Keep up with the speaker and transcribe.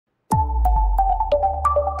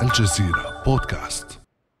الجزيرة بودكاست.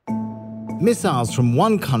 Missiles from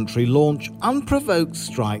one country launch unprovoked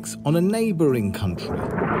strikes on a neighbouring country.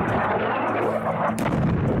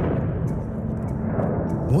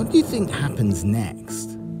 What do you think happens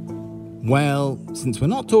next? Well, since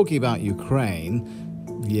we're not talking about Ukraine,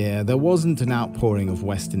 there wasn't an outpouring of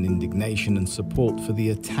Western indignation and support for the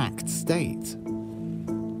attacked state.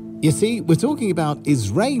 You see, we're talking about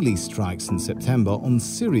Israeli strikes in September on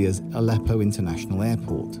Syria's Aleppo International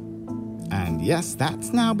Airport. And yes,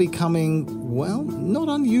 that's now becoming, not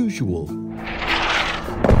unusual.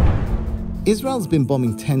 Israel's been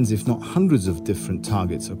bombing tens, if not hundreds of different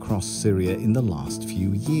targets across Syria in the last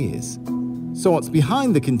few years. So what's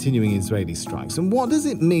behind the continuing Israeli strikes, and what does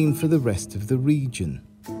it mean for the rest of the region?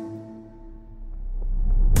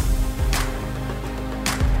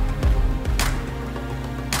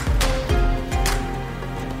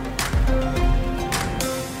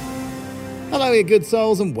 Hello, you good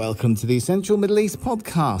souls, and welcome to the Essential Middle East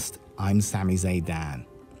podcast. I'm Sami Zaidan.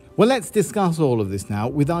 Well, let's discuss all of this now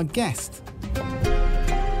with our guest.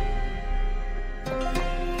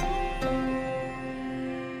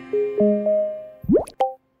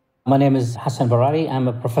 My name is Hassan Barari. I'm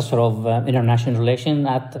a professor of international relations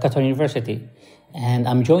at Qatar University, and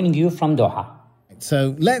I'm joining you from Doha.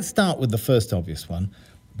 So let's start with the first obvious one.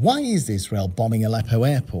 Why is Israel bombing Aleppo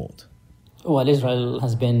Airport? Well, Israel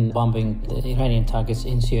has been bombing the Iranian targets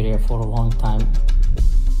in Syria for a long time.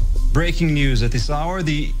 Breaking news at this hour,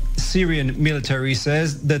 the Syrian military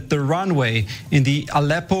says that the runway in the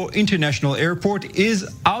Aleppo International Airport is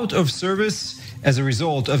out of service as a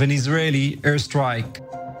result of an Israeli airstrike.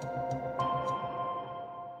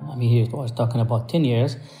 Here it was talking about 10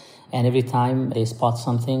 years, and every time they spot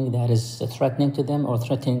something that is threatening to them or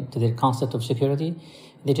threatening to their concept of security,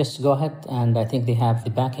 they just go ahead, and I think they have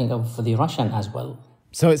the backing of the Russian as well.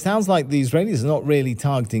 So it sounds like the Israelis are not really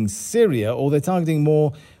targeting Syria, or they're targeting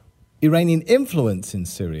more Iranian influence in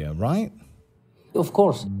Syria, right? Of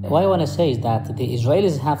course. What I want to say is that the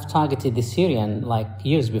Israelis have targeted the Syrian like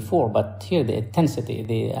years before, but here the intensity,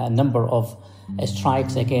 the number of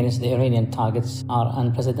strikes against the Iranian targets are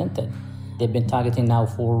unprecedented. They've been targeting now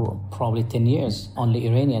for probably 10 years only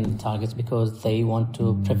Iranian targets because they want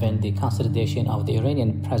to prevent the consolidation of the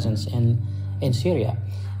Iranian presence in Syria.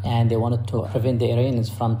 And they wanted to prevent the Iranians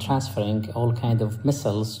from transferring all kinds of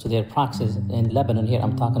missiles to their proxies in Lebanon. Here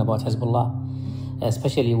I'm talking about Hezbollah,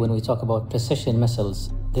 especially when we talk about precision missiles.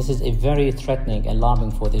 This is a very threatening and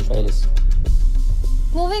alarming for the Israelis.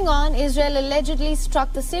 Moving on, Israel allegedly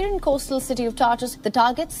struck the Syrian coastal city of Tartus. The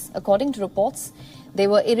targets, according to reports, they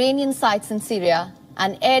were Iranian sites in Syria,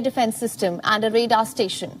 an air defense system and a radar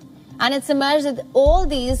station. And it's emerged that all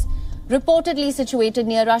these reportedly situated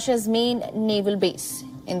near Russia's main naval base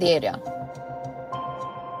in the area.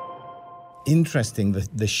 Interesting,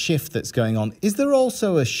 the shift that's going on. Is there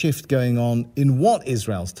also a shift going on in what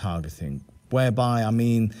Israel's targeting? Whereby,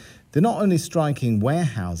 they're not only striking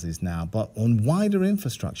warehouses now, but on wider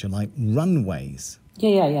infrastructure like runways.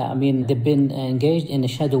 Yeah. They've been engaged in a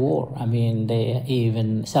shadow war. They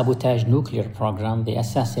even sabotage nuclear program. They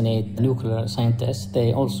assassinate nuclear scientists.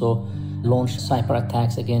 They also launch cyber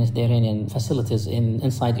attacks against the Iranian facilities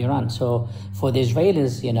inside Iran. So for the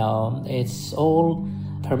Israelis, it's all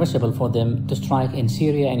permissible for them to strike in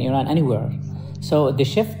Syria and Iran, anywhere. So the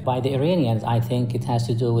shift by the Iranians, I think it has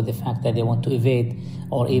to do with the fact that they want to evade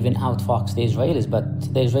or even outfox the Israelis.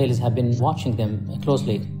 But the Israelis have been watching them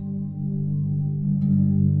closely.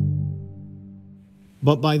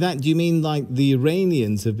 But by that, do you mean like the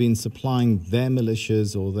Iranians have been supplying their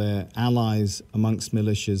militias or their allies amongst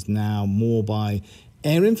militias now more by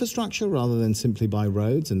air infrastructure rather than simply by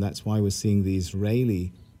roads? And that's why we're seeing the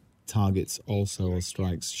Israeli targets also or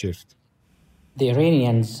strikes shift. The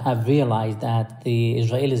Iranians have realized that the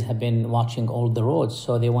Israelis have been watching all the roads,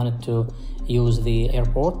 so they wanted to use the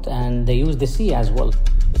airport and they used the sea as well.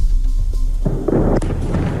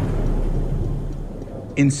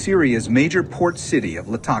 In Syria's major port city of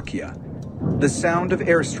Latakia, the sound of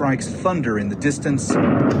airstrikes thunder in the distance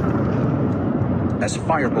as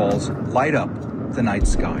fireballs light up the night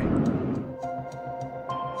sky.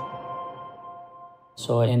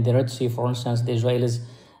 So in the Red Sea, for instance, the Israelis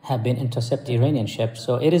have been intercepting Iranian ships.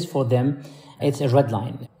 So it is for them, it's a red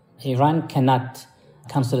line. Iran cannot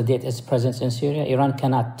consolidate its presence in Syria. Iran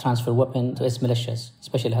cannot transfer weapons to its militias,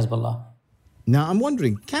 especially Hezbollah. Now, I'm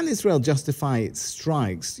wondering, can Israel justify its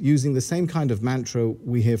strikes using the same kind of mantra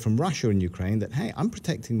we hear from Russia and Ukraine that, hey, I'm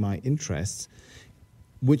protecting my interests,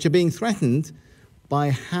 which are being threatened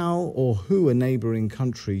by how or who a neighboring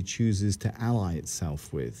country chooses to ally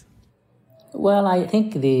itself with? Well, I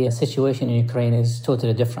think the situation in Ukraine is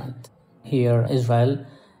totally different. Here, Israel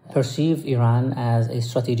perceive Iran as a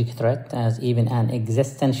strategic threat, as even an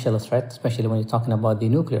existential threat, especially when you're talking about the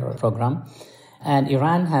nuclear program. And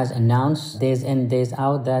Iran has announced days in, days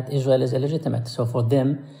out that Israel is illegitimate. So for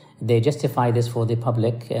them, they justify this for the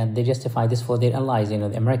public and they justify this for their allies.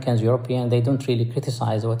 The Americans, Europeans, they don't really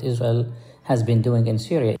criticize what Israel has been doing in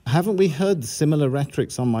Syria. Haven't we heard similar rhetoric?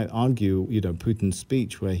 Some might argue, Putin's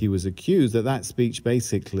speech where he was accused that speech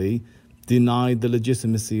basically denied the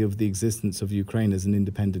legitimacy of the existence of Ukraine as an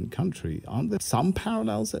independent country. Aren't there some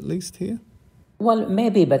parallels at least here? Well,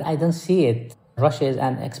 maybe, but I don't see it. Russia is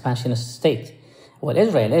an expansionist state. Well,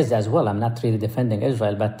 Israel is as well. I'm not really defending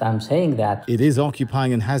Israel, but I'm saying that it is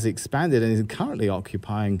occupying and has expanded and is currently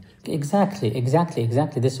occupying. Exactly.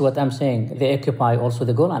 This is what I'm saying. They occupy also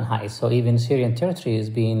the Golan Heights, so even Syrian territory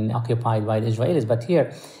is being occupied by the Israelis. But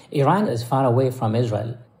here, Iran is far away from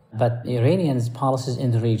Israel. But Iranians' policies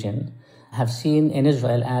in the region have seen in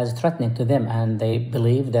Israel as threatening to them, and they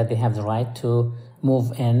believe that they have the right to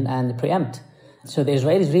move in and preempt. So the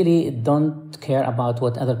Israelis really don't care about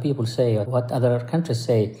what other people say or what other countries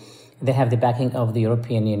say. They have the backing of the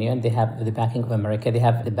European Union. They have the backing of America. They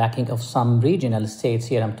have the backing of some regional states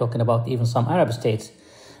here. I'm talking about even some Arab states.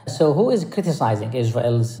 So who is criticizing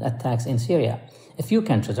Israel's attacks in Syria? A few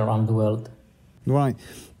countries around the world. Right.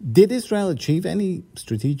 Did Israel achieve any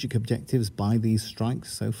strategic objectives by these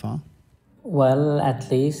strikes so far? Well, at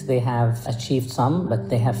least they have achieved some, but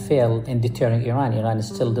they have failed in deterring Iran. Iran is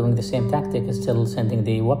still doing the same tactic, is still sending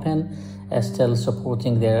the weapon, still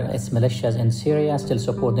supporting its militias in Syria, still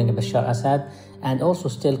supporting Bashar Assad, and also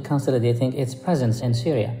still consolidating its presence in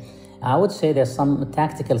Syria. I would say there's some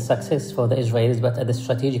tactical success for the Israelis, but at the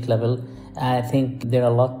strategic level, I think there are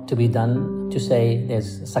a lot to be done to say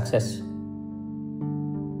there's success.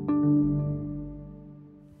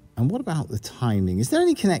 And what about the timing? Is there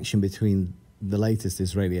any connection between the latest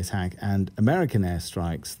Israeli attack and American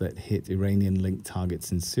airstrikes that hit Iranian-linked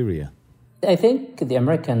targets in Syria? I think the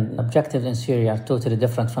American objectives in Syria are totally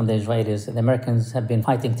different from the Israelis. The Americans have been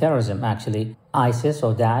fighting terrorism, actually. ISIS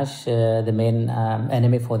or Daesh, the main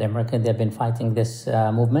enemy for the Americans, they've been fighting this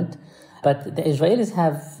movement. But the Israelis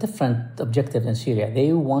have different objectives in Syria.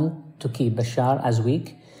 They want to keep Bashar as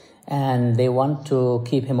weak, and they want to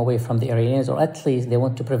keep him away from the Iranians, or at least they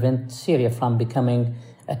want to prevent Syria from becoming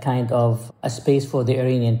a kind of a space for the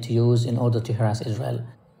Iranian to use in order to harass Israel.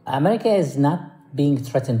 America is not being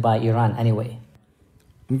threatened by Iran anyway.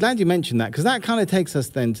 I'm glad you mentioned that, because that kind of takes us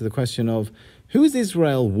then to the question of who is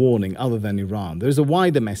Israel warning other than Iran? There's a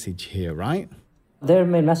wider message here, right? Their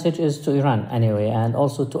main message is to Iran anyway, and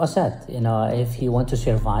also to Assad. If he wants to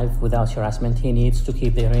survive without harassment, he needs to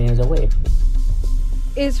keep the Iranians away.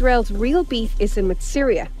 Israel's real beef isn't with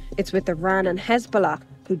Syria. It's with Iran and Hezbollah,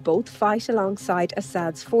 who both fight alongside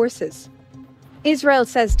Assad's forces. Israel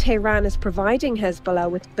says Tehran is providing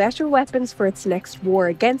Hezbollah with better weapons for its next war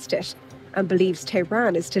against it, and believes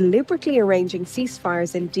Tehran is deliberately arranging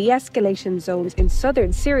ceasefires in de-escalation zones in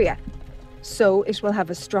southern Syria, so it will have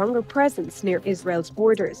a stronger presence near Israel's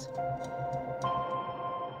borders.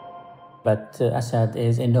 But Assad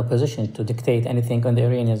is in no position to dictate anything on the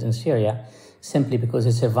Iranians in Syria, simply because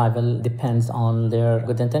his survival depends on their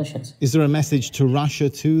good intentions. Is there a message to Russia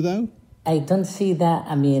too, though? I don't see that.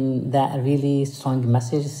 That really strong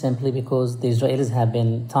message, simply because the Israelis have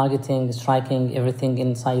been targeting, striking everything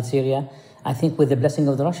inside Syria. I think with the blessing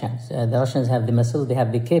of the Russians. The Russians have the missiles, they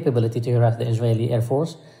have the capability to harass the Israeli Air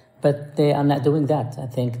Force, but they are not doing that. I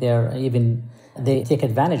think they take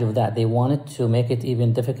advantage of that. They wanted to make it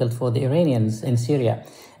even difficult for the Iranians in Syria.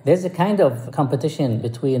 There's a kind of competition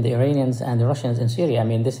between the Iranians and the Russians in Syria.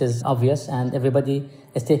 This is obvious, and everybody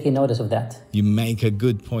is taking notice of that. You make a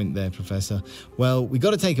good point there, Professor. Well, we've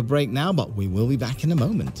got to take a break now, but we will be back in a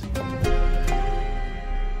moment.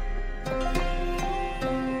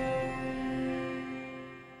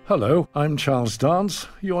 Hello, I'm Charles Dance,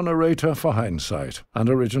 your narrator for Hindsight, an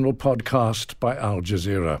original podcast by Al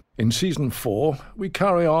Jazeera. In Season 4, we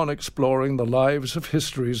carry on exploring the lives of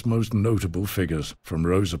history's most notable figures, from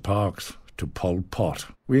Rosa Parks to Pol Pot.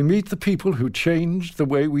 We meet the people who changed the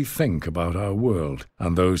way we think about our world,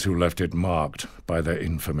 and those who left it marked by their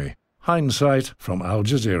infamy. Hindsight from Al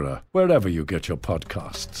Jazeera, wherever you get your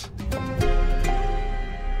podcasts.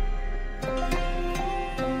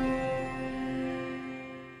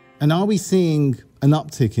 And are we seeing an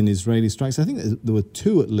uptick in Israeli strikes? I think there were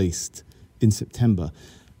 2 at least in September.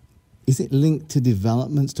 Is it linked to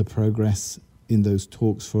developments, to progress in those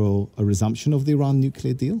talks for a resumption of the Iran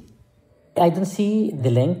nuclear deal? I don't see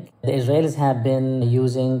the link. The Israelis have been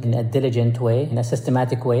using in a diligent way, in a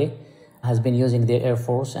systematic way, has been using their air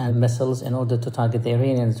force and missiles in order to target the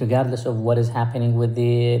Iranians, regardless of what is happening with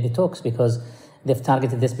the talks, because They've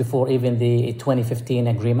targeted this before even the 2015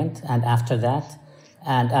 agreement and after that,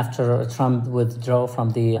 and after Trump withdrew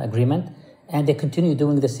from the agreement. And they continue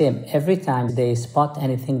doing the same. Every time they spot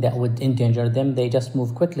anything that would endanger them, they just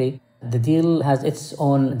move quickly. The deal has its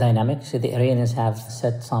own dynamics. The Iranians have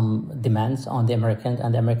set some demands on the Americans,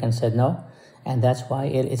 and the Americans said no. And that's why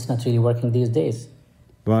it's not really working these days.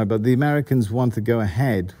 Right, but the Americans want to go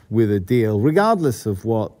ahead with a deal, regardless of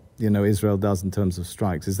what, Israel does in terms of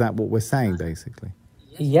strikes. Is that what we're saying, basically?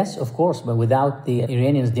 Yes, of course, but without the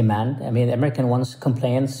Iranians' demand. The American wants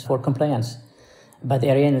compliance for compliance. But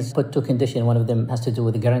the Iranians put two conditions. One of them has to do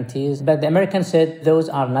with the guarantees. But the Americans said those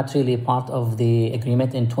are not really part of the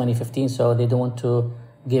agreement in 2015, so they don't want to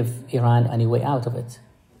give Iran any way out of it.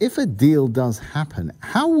 If a deal does happen,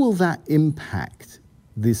 how will that impact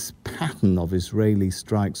this pattern of Israeli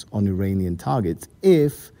strikes on Iranian targets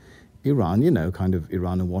if Iran,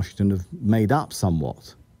 Iran and Washington have made up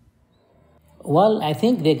somewhat? Well, I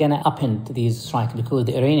think they're going to upend these strikes because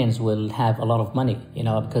the Iranians will have a lot of money,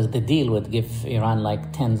 because the deal would give Iran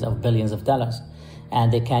like tens of billions of dollars.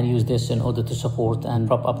 And they can use this in order to support and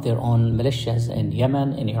prop up their own militias in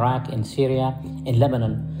Yemen, in Iraq, in Syria, in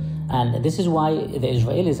Lebanon. And this is why the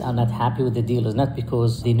Israelis are not happy with the deal. It's not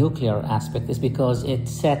because the nuclear aspect, it's because it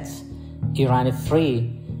sets Iran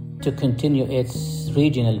free to continue its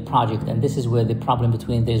regional project. And this is where the problem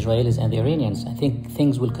between the Israelis and the Iranians. I think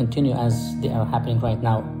things will continue as they are happening right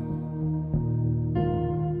now.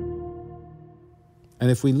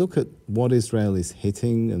 And if we look at what Israel is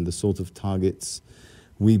hitting and the sort of targets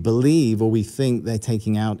we believe or we think they're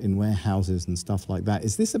taking out in warehouses and stuff like that,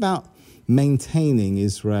 is this about maintaining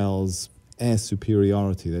Israel's air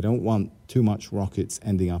superiority? They don't want too much rockets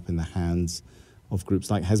ending up in the hands of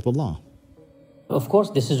groups like Hezbollah. Of course,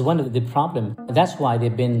 this is one of the problems. That's why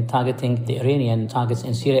they've been targeting the Iranian targets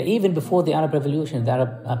in Syria, even before the Arab Revolution, the Arab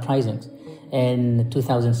uprisings. In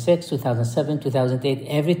 2006, 2007, 2008,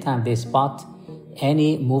 every time they spot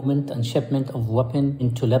any movement and shipment of weapon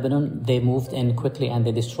into Lebanon, they moved in quickly and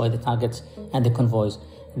they destroyed the targets and the convoys.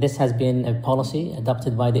 This has been a policy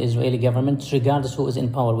adopted by the Israeli government, regardless who is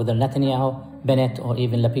in power, whether Netanyahu, Bennett, or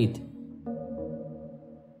even Lapid.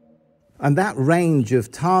 And that range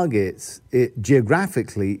of targets,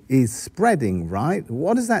 geographically, is spreading, right?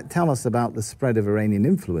 What does that tell us about the spread of Iranian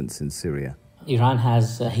influence in Syria? Iran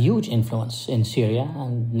has a huge influence in Syria,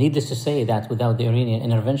 and needless to say that without the Iranian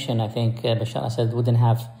intervention, I think Bashar Assad wouldn't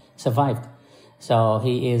have survived. So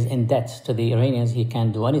he is in debt to the Iranians. He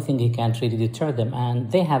can do anything he can to really deter them,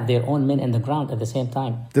 and they have their own men in the ground at the same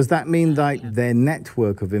time. Does that mean that their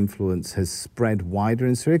network of influence has spread wider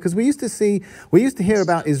in Syria? Because we used to hear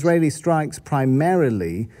about Israeli strikes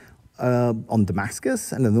primarily on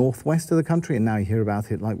Damascus and the northwest of the country, and now you hear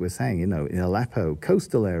about it, like we're saying, in Aleppo,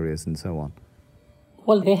 coastal areas and so on.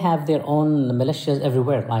 Well, they have their own militias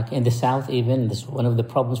everywhere, like in the south even. This is one of the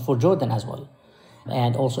problems for Jordan as well.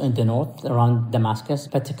 And also in the north, around Damascus,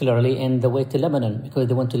 particularly in the way to Lebanon, because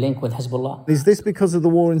they want to link with Hezbollah. Is this because of the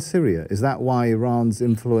war in Syria? Is that why Iran's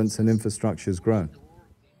influence and infrastructure has grown?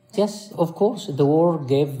 Yes, of course. The war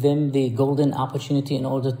gave them the golden opportunity in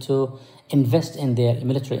order to invest in their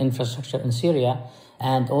military infrastructure in Syria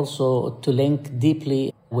and also to link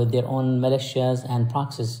deeply with their own militias and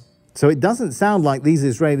proxies. So it doesn't sound like these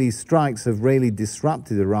Israeli strikes have really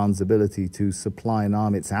disrupted Iran's ability to supply and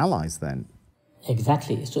arm its allies then.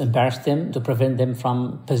 Exactly. It's to embarrass them, to prevent them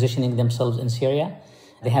from positioning themselves in Syria.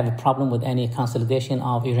 They have a problem with any consolidation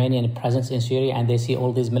of Iranian presence in Syria, and they see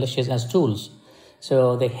all these militias as tools.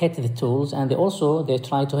 So they hit the tools, and they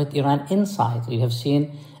try to hit Iran inside. We have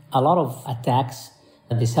seen a lot of attacks.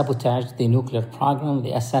 They sabotage the nuclear program.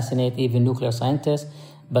 They assassinate even nuclear scientists.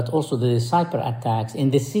 But also the cyber attacks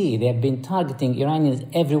in the sea. They have been targeting Iranians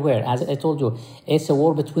everywhere. As I told you, it's a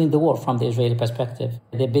war between the war from the Israeli perspective.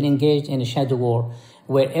 They've been engaged in a shadow war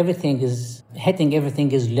where everything is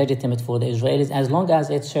legitimate for the Israelis as long as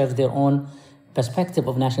it serves their own perspective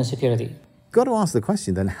of national security. Got to ask the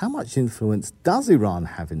question then, how much influence does Iran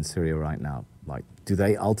have in Syria right now? Like, do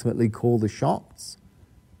they ultimately call the shots?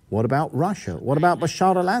 What about Russia? What about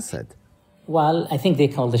Bashar al-Assad? Well, I think they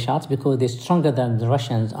call the shots because they're stronger than the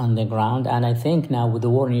Russians on the ground. And I think now with the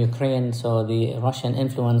war in Ukraine, so the Russian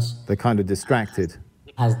influence... They're kind of distracted.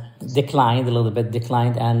 ...has declined,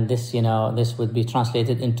 and this would be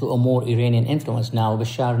translated into a more Iranian influence. Now,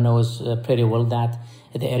 Bashar knows pretty well that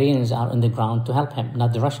the Iranians are on the ground to help him,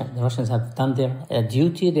 not the Russians. The Russians have done their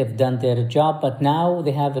duty, they've done their job, but now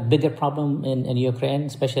they have a bigger problem in Ukraine,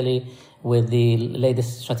 especially with the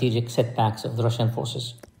latest strategic setbacks of the Russian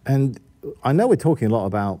forces. And I know we're talking a lot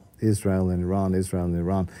about Israel and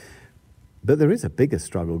Iran, but there is a bigger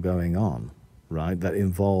struggle going on, right, that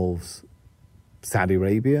involves Saudi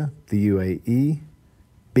Arabia, the UAE,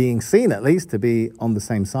 being seen at least to be on the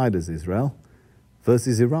same side as Israel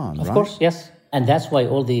versus Iran, right? Of course, yes. And that's why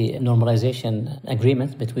all the normalization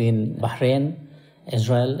agreements between Bahrain,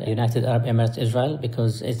 Israel, United Arab Emirates, Israel,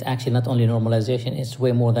 because it's actually not only normalization, it's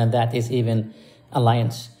way more than that. It's even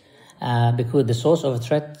alliance. Because the source of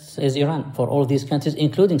threat is Iran for all these countries,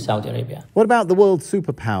 including Saudi Arabia. What about the world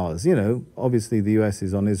superpowers? You know, obviously the US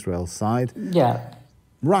is on Israel's side. Yeah.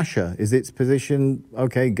 Russia, is its position,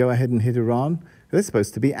 okay, go ahead and hit Iran? They're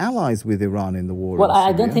supposed to be allies with Iran in the war. Well, in Syria.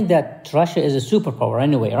 I don't think that Russia is a superpower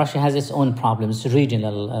anyway. Russia has its own problems,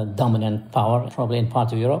 regional dominant power, probably in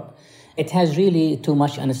part of Europe. It has really too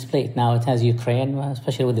much on its plate. Now it has Ukraine,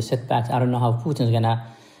 especially with the setbacks. I don't know how Putin's going to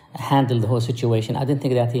handle the whole situation. I don't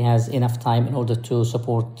think that he has enough time in order to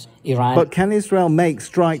support Iran. But can Israel make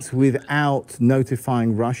strikes without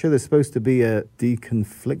notifying Russia? There's supposed to be a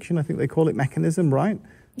deconfliction, I think they call it, mechanism, right?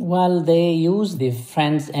 Well, they use the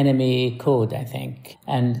friends-enemy code, I think,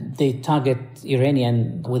 and they target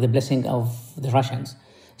Iranian with the blessing of the Russians.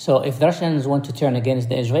 So if the Russians want to turn against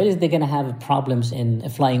the Israelis, they're going to have problems in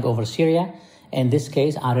flying over Syria. In this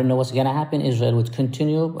case, I don't know what's going to happen. Israel would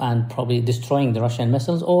continue and probably destroying the Russian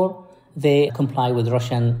missiles, or they comply with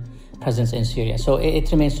Russian presence in Syria. So it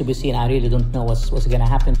remains to be seen. I really don't know what's going to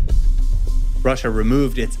happen. Russia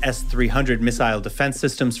removed its S-300 missile defense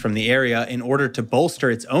systems from the area in order to bolster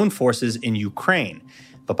its own forces in Ukraine.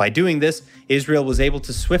 But by doing this, Israel was able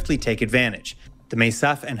to swiftly take advantage. The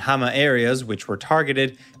Meisaf and Hama areas, which were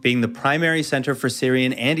targeted, being the primary center for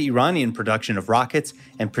Syrian and Iranian production of rockets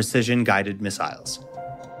and precision-guided missiles.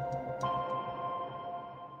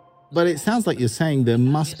 But it sounds like you're saying there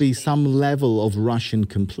must be some level of Russian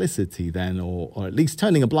complicity then, or at least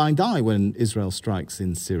turning a blind eye when Israel strikes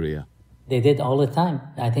in Syria. They did all the time.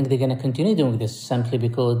 I think they're going to continue doing this simply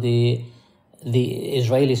because the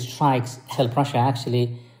Israeli strikes help Russia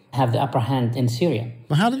actually have the upper hand in Syria.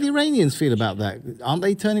 Well, how do the Iranians feel about that? Aren't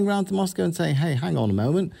they turning around to Moscow and saying, hey, hang on a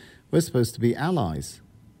moment, we're supposed to be allies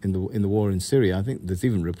in the war in Syria? I think there's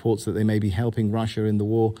even reports that they may be helping Russia in the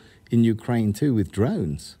war in Ukraine too with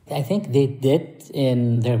drones. I think they did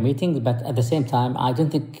in their meetings, but at the same time, I don't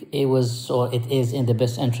think it was or it is in the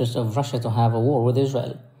best interest of Russia to have a war with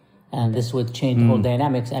Israel. And this would change the whole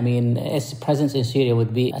dynamics. I mean, its presence in Syria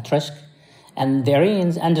would be at risk. And the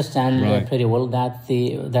Iranians understand pretty well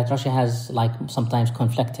that Russia has like sometimes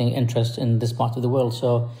conflicting interests in this part of the world.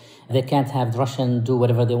 So they can't have the Russians do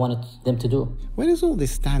whatever they wanted them to do. Where does all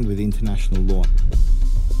this stand with international law?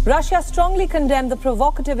 Russia strongly condemned the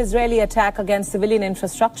provocative Israeli attack against civilian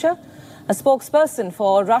infrastructure. A spokesperson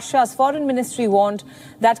for Russia's foreign ministry warned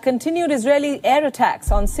that continued Israeli air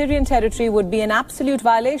attacks on Syrian territory would be an absolute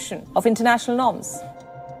violation of international norms.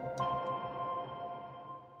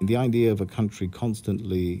 The idea of a country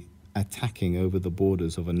constantly attacking over the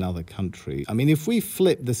borders of another country. I mean, if we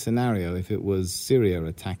flip the scenario, if it was Syria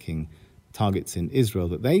attacking targets in Israel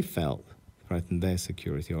that they felt threatened their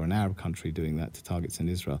security, or an Arab country doing that to targets in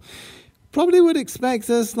Israel, probably would expect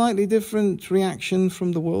a slightly different reaction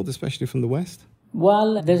from the world, especially from the West.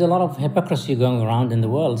 Well, there's a lot of hypocrisy going around in the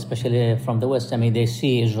world, especially from the West. I mean, they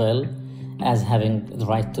see Israel as having the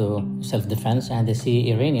right to self-defense, and they see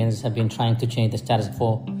Iranians have been trying to change the status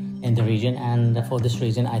quo in the region, and for this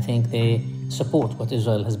reason, I think they support what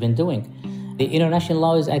Israel has been doing. The international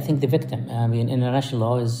law is, I think, the victim. I mean, international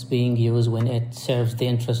law is being used when it serves the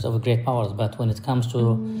interests of great powers, but when it comes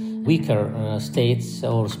to weaker states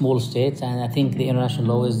or small states, and I think the international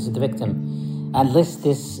law is the victim, unless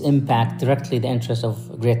this impacts directly the interests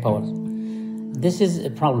of great powers. This is a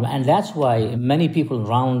problem, and that's why many people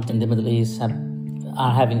around in the Middle East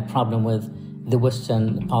are having a problem with the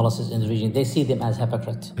Western policies in the region. They see them as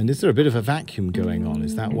hypocrites. And is there a bit of a vacuum going on?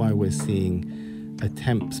 Is that why we're seeing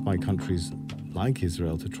attempts by countries like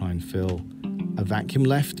Israel to try and fill a vacuum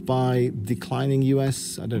left by declining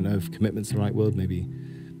US, I don't know if commitment's the right word, maybe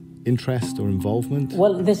interest or involvement?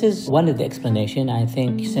 Well, this is one of the explanations. I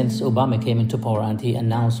think since Obama came into power and he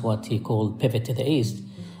announced what he called pivot to the East,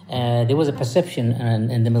 there was a perception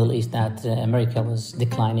in the Middle East that America was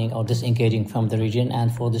declining or disengaging from the region,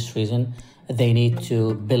 and for this reason, they need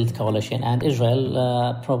to build coalition. And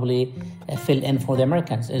Israel probably fill in for the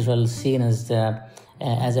Americans. Israel is seen as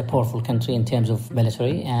a powerful country in terms of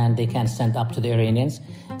military, and they can stand up to the Iranians.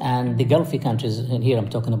 And the Gulf countries, and here I'm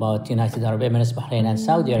talking about United Arab Emirates, Bahrain, and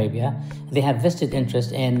Saudi Arabia, they have vested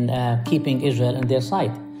interest in keeping Israel on their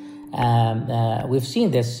side. We've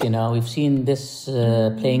seen this,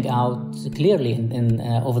 playing out clearly in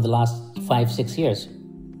over the last 5-6 years.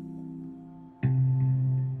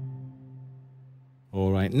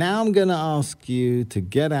 All right, Right, now I'm going to ask you to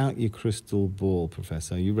get out your crystal ball,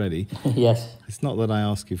 Professor. Are you ready? Yes. It's not that I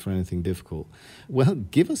ask you for anything difficult. Well,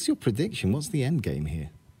 give us your prediction. What's the end game here?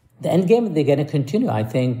 The end game, they're going to continue. I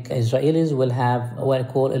think Israelis will have what I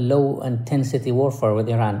call a low-intensity warfare with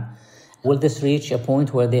Iran. Will this reach a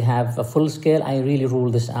point where they have a full scale? I really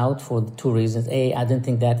rule this out for two reasons. A, I don't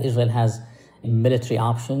think that Israel has a military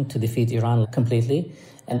option to defeat Iran completely.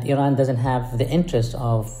 And Iran doesn't have the interest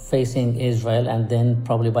of facing Israel and then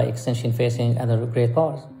probably by extension facing other great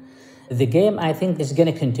powers. The game, I think, is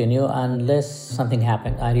going to continue unless something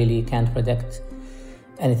happens. I really can't predict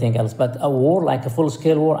anything else. But a war, like a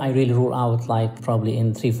full-scale war, I really rule out like probably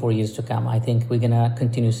in 3-4 years to come. I think we're going to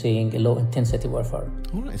continue seeing a low-intensity warfare.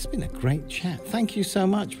 All right, it's been a great chat. Thank you so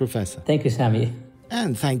much, Professor. Thank you, Sami.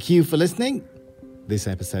 And thank you for listening. This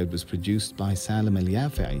episode was produced by Salam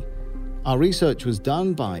El-Yafi'i. Our research was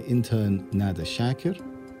done by intern Nada Shakir.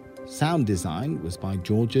 Sound design was by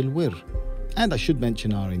George Elwir. And I should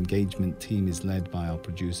mention our engagement team is led by our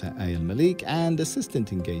producer Ayel Malik and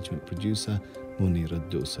assistant engagement producer Munira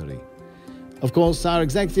Dosari. Of course, our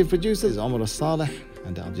executive producer is Omar Saleh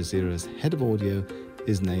and Al Jazeera's head of audio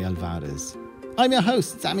is Nayal Alvarez. I'm your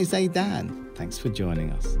host, Sami Zaidan. Thanks for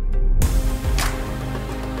joining us.